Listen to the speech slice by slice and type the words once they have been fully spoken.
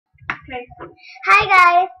Hi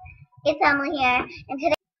guys, it's Emily here, and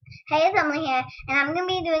today, hey, it's Emily here, and I'm gonna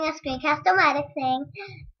be doing a screencast-o-matic thing.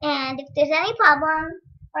 And if there's any problems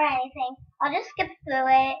or anything, I'll just skip through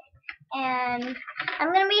it, and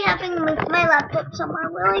I'm gonna be having to move my laptop somewhere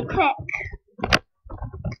really quick.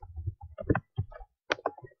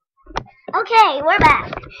 Okay, we're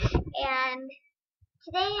back, and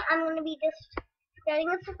today I'm gonna be just starting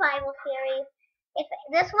a survival series. If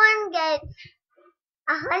this one gets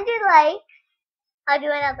 100 likes, I'll do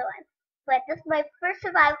another one. But this is my first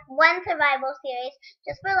one survival series,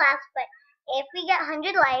 just for laughs. But if we get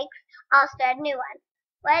 100 likes, I'll start a new one.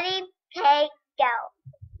 Ready, okay, go.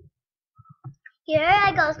 Here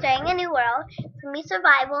I go, starting a new world. It's gonna be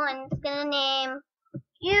survival, and it's gonna name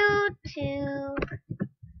YouTube.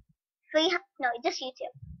 Just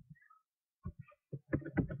YouTube.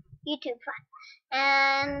 YouTube fun.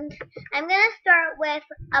 And I'm gonna start with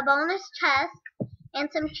a bonus chest and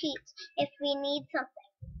some cheats if we need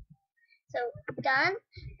something. So done,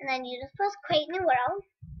 and then you just press create new world,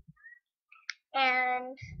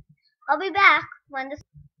 and I'll be back when this.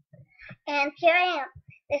 And here I am.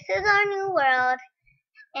 This is our new world,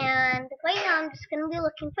 and right now I'm just gonna be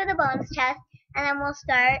looking for the bonus chest, and then we'll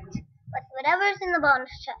start with whatever's in the bonus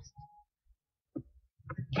chest.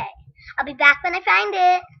 Okay, I'll be back when I find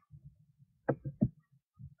it.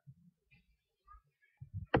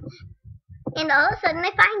 And all of a sudden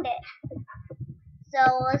I find it.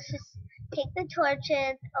 So let's just take the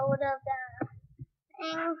torches out of the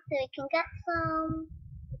thing so we can get some.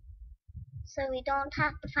 So we don't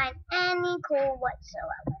have to find any coal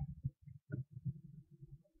whatsoever.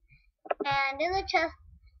 And in the chest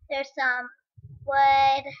there's some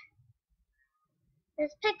wood.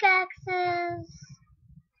 There's pickaxes.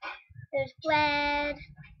 There's bread.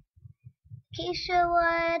 Acacia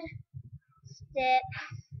wood.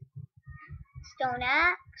 Sticks. Stone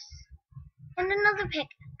axe, and another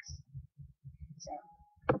pickaxe. So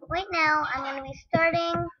right now I'm going to be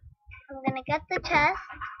starting. I'm going to get the chest.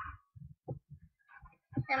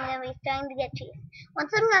 I'm going to be starting to get cheese.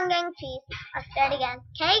 Once I'm done getting cheese, I'll start again.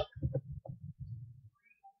 Okay?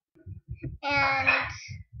 And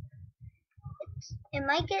it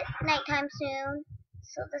might get nighttime soon,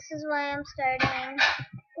 so this is why I'm starting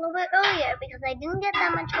a little bit earlier, because I didn't get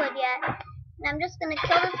that much wood yet. And I'm just going to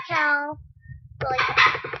kill this cow.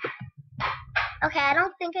 Okay, I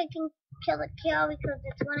don't think I can kill the cow because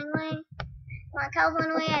it's running away. When the cow's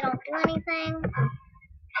running away, I don't do anything.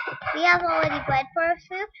 We have already bread for our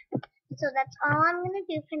food, so that's all I'm going to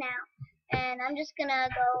do for now. And I'm just going to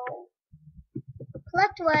go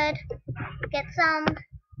collect wood, get some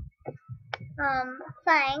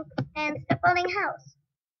plank, and start building a house.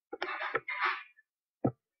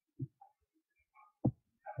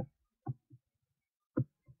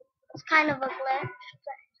 It's kind of a glitch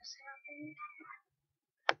that just happened.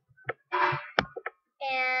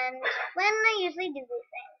 And when I usually do these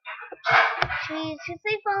things, trees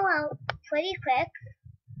usually fall out pretty quick.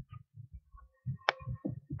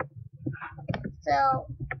 So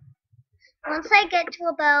once I get to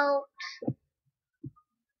about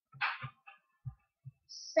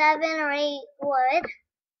 7 or 8 wood,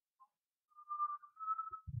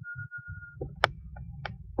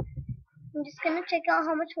 I'm just going to check out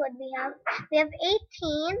how much wood we have. We have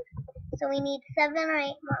 18, so we need 7 or 8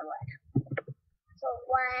 more wood. So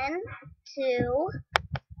 1, 2,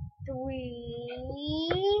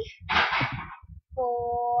 3,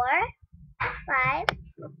 4, 5,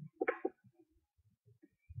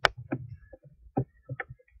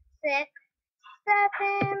 6,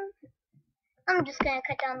 7. I'm just going to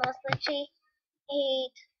cut down those lychee.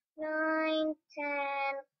 8, 9, 10,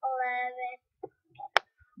 11.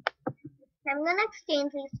 I'm going to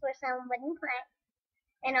exchange these for some wooden planks,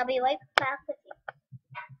 and I'll be right back with you.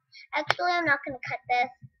 Actually, I'm not going to cut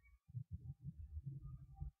this.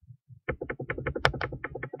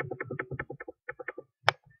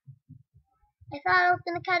 I thought I was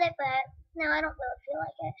going to cut it, but no, I don't really feel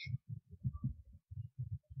like it.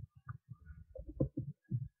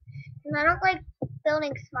 And I don't like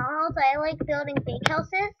building small houses, I like building big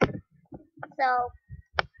houses. So,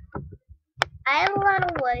 I have a lot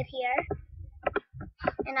of wood here.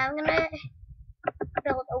 And I'm going to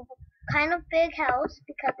build a kind of big house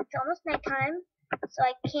because it's almost nighttime, so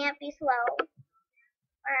I can't be slow,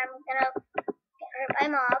 or I'm going to get hurt by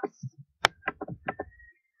mobs.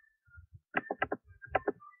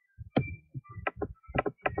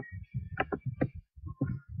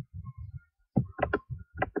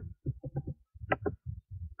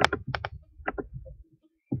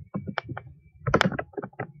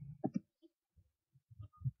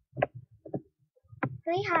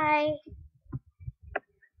 Say hi.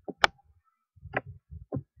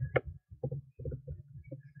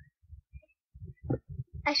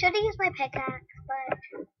 I should have used my pickaxe, but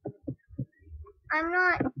I'm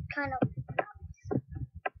not kind of nuts.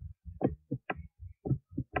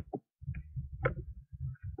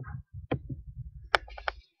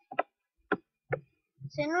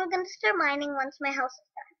 Soon we're gonna start mining once my house is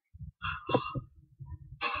done.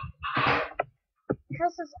 The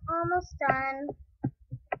house is almost done.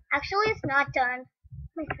 Actually, it's not done.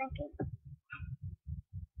 What am I thinking?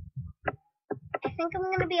 I think I'm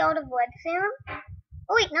gonna be out of wood soon.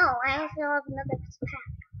 Oh wait, no, I also have another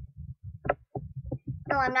pack.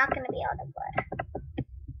 No, I'm not gonna be out of wood.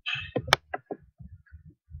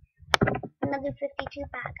 Another 52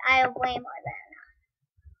 pack. I have way more than enough.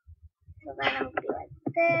 So then I'm gonna be like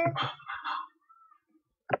this.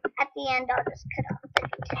 At the end, I'll just cut off the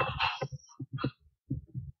details.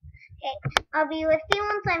 Okay, I'll be with you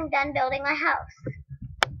once I'm done building my house.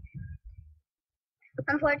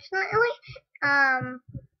 Unfortunately,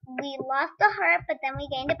 we lost the heart, but then we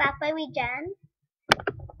gained it back by regen.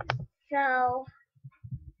 So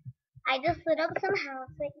I just lit up the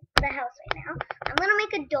house right now. I'm gonna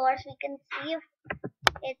make a door so we can see if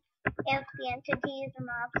the entities or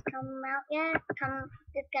mobs it's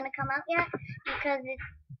gonna come out yet, because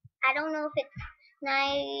I don't know if it's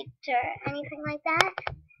night or anything like that.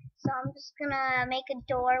 So I'm just gonna make a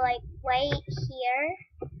door like right here.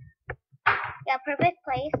 Yeah, perfect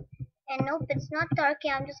place. And nope, it's not dark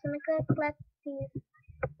yet. I'm just gonna go collect these.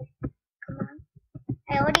 Come on.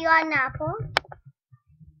 I already got an apple.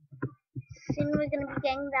 Soon we're gonna be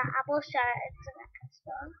getting the apple shards and that kind of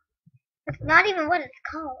stuff. That's not even what it's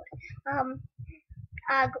called.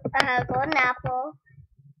 Golden apple.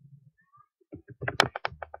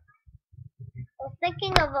 I was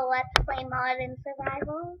thinking of a Let's Play mod in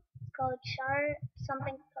survival. It's called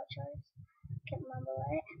something called Shards. Can't remember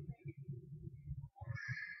what.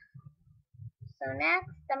 So next,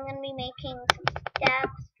 I'm gonna be making some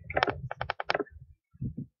steps because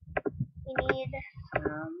we need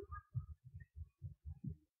some.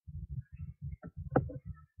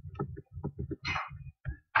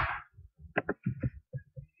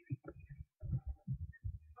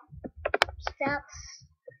 Steps.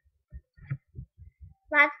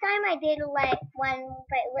 Last time I did like one,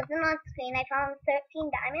 but it wasn't on screen. I found 13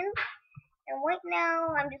 diamonds, and right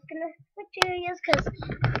now I'm just gonna switch areas because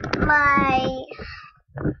my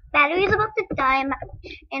battery is about to die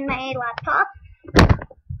in my laptop,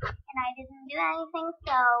 and I didn't do anything,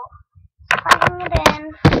 so plugging it in,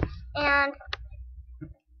 and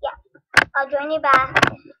yeah, I'll join you back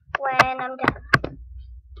when I'm done.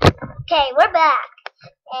 Okay, we're back,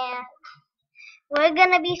 and we're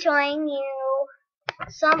gonna be showing you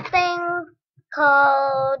something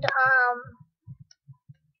called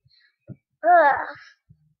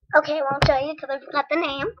okay, I won't show you because I forgot the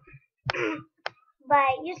name.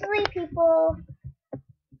 But usually people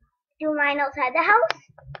do mine outside the house,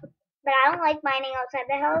 but I don't like mining outside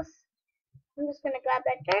the house. I'm just gonna grab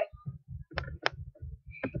that dirt,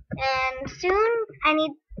 and soon I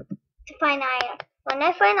need to find iron. When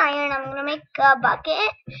I find iron, I'm gonna make a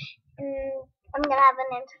bucket, and I'm gonna have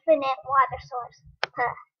an infinite water source.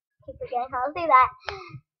 Keep forgetting how to do that.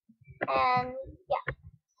 And yeah,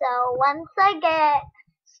 so once I get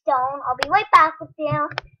stone, I'll be right back with you,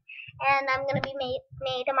 and I'm gonna be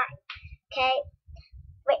made a mine. Okay.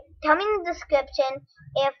 Wait, tell me in the description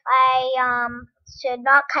if I should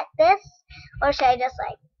not cut this or should I just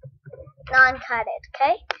like non-cut it.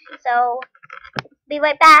 Okay. So be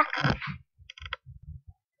right back.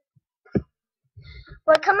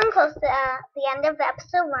 We're coming close to the end of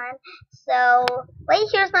episode 1, so right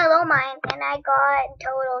here's my little mine, and I got in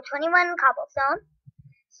total 21 cobblestone.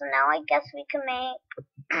 So now I guess we can make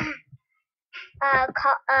a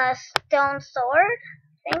stone sword,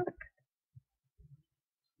 I think,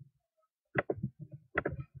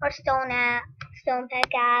 or stone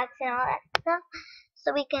pickaxe, and all that stuff.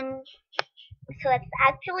 So we can, so it's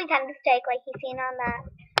actually time to strike, like you've seen on that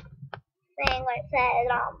thing where it says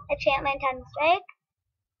enchantment time to strike.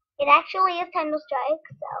 It actually is time to strike,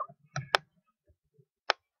 so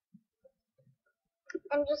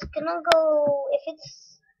I'm just gonna go, if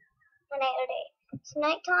it's night or day. It's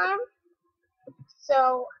nighttime,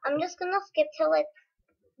 so I'm just gonna skip till it's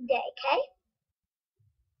day, okay?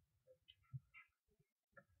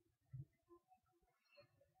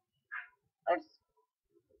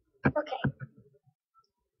 Okay.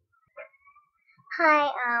 Hi,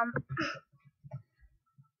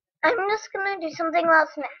 I'm just gonna do something while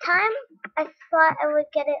it's nighttime. I thought I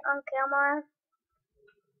would get it on camera.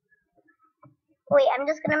 Wait, I'm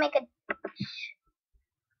just gonna make a...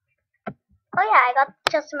 Oh yeah, I got the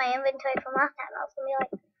chest in my inventory from last time. I was gonna be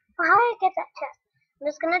like, well, how did I get that chest? I'm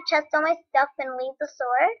just gonna chest all my stuff and leave the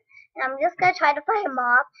sword. And I'm just gonna try to fight a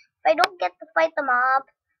mob. If I don't get to fight the mob,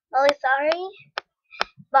 really sorry.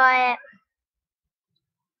 But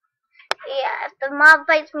yeah, if the mob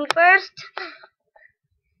fights me first,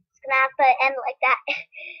 it's gonna have to end like that.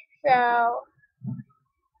 So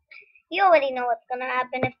you already know what's gonna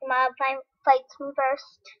happen if the mob fights me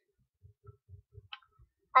first.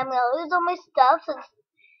 I'm gonna lose all my stuff. Since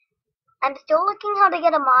I'm still looking how to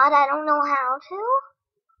get a mod. I don't know how to.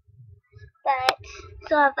 But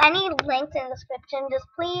so if any links in the description, just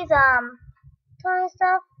please tell me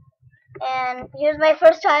stuff. And here's my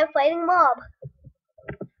first time fighting mob.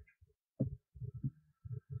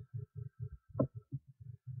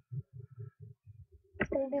 It's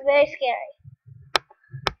gonna be very scary.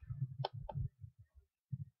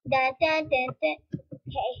 Dun dun dun dun.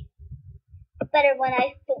 Okay. Better when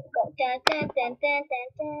I go dun dun dun dun dun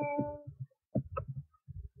dun.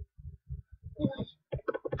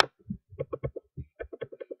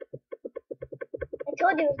 I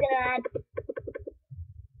told you it was gonna add.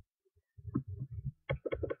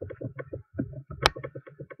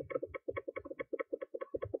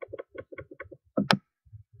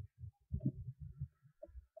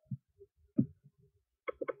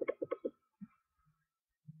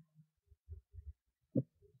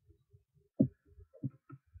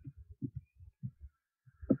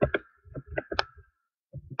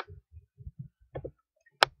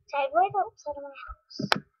 Right outside of my house.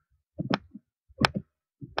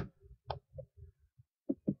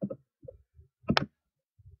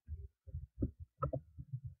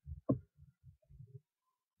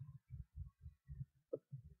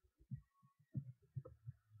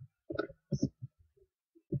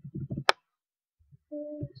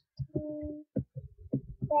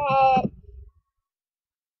 That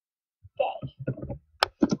day.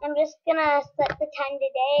 I'm just gonna set the time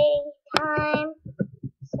today. Time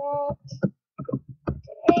set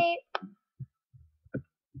today.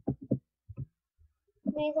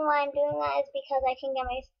 The reason why I'm doing that is because I can get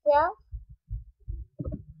my stuff.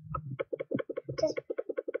 Just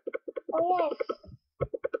oh yeah,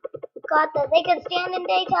 got that they can stand in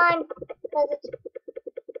daytime because it's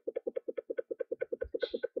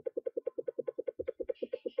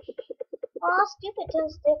stupid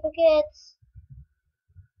certificates.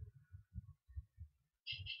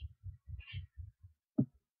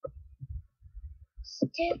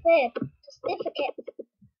 Stupid certificates.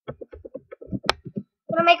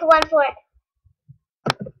 I'm gonna make a one for it.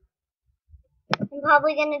 I'm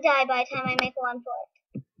probably gonna die by the time I make one for it.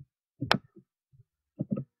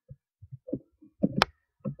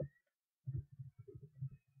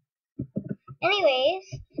 Anyways,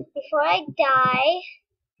 before I die,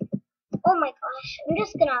 oh my gosh, I'm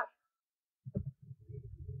just gonna.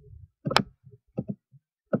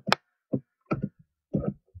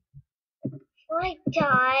 Before I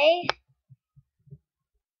die.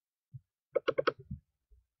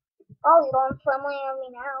 Oh, you're going firmly on me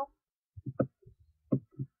now.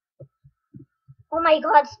 Oh my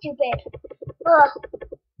god, stupid. Ugh.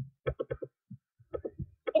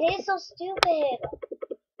 It is so stupid.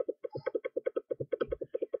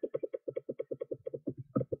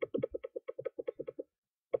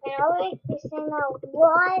 I always be saying that,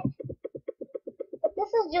 what? But this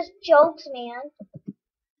is just jokes, man.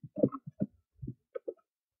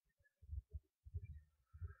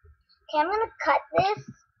 Okay, I'm gonna cut this.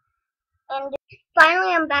 And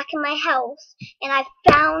finally I'm back in my house. And I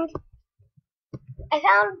found the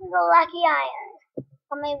lucky iron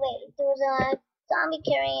on my way. There was a zombie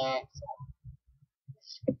carrying it.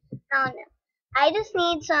 So I don't know. I just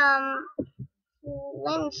need some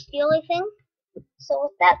flint and steel, I think. So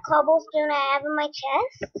with that cobblestone I have in my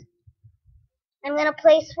chest, I'm gonna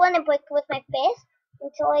place one and break it with my fist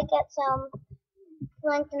until I get some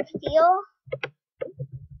flint and steel.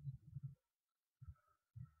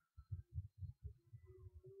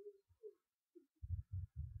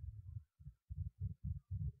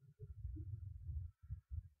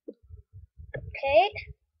 Okay.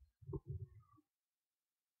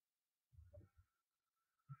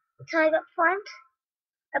 Until I get flint.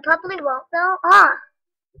 I probably won't though.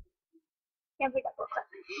 Never double click.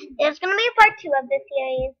 There's gonna be a part 2 of this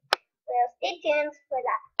series, so stay tuned for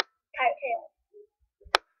that part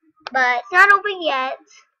 2. But it's not over yet,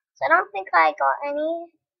 so I don't think I got any.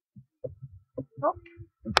 Nope.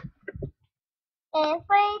 And if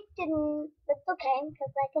I didn't, it's okay,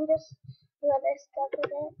 because I can just do other stuff with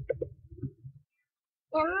it.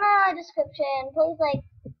 In the description, please play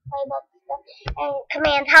about the stuff and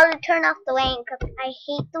commands how to turn off the rain, because I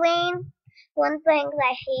hate the rain. One thing that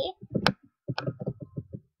I hate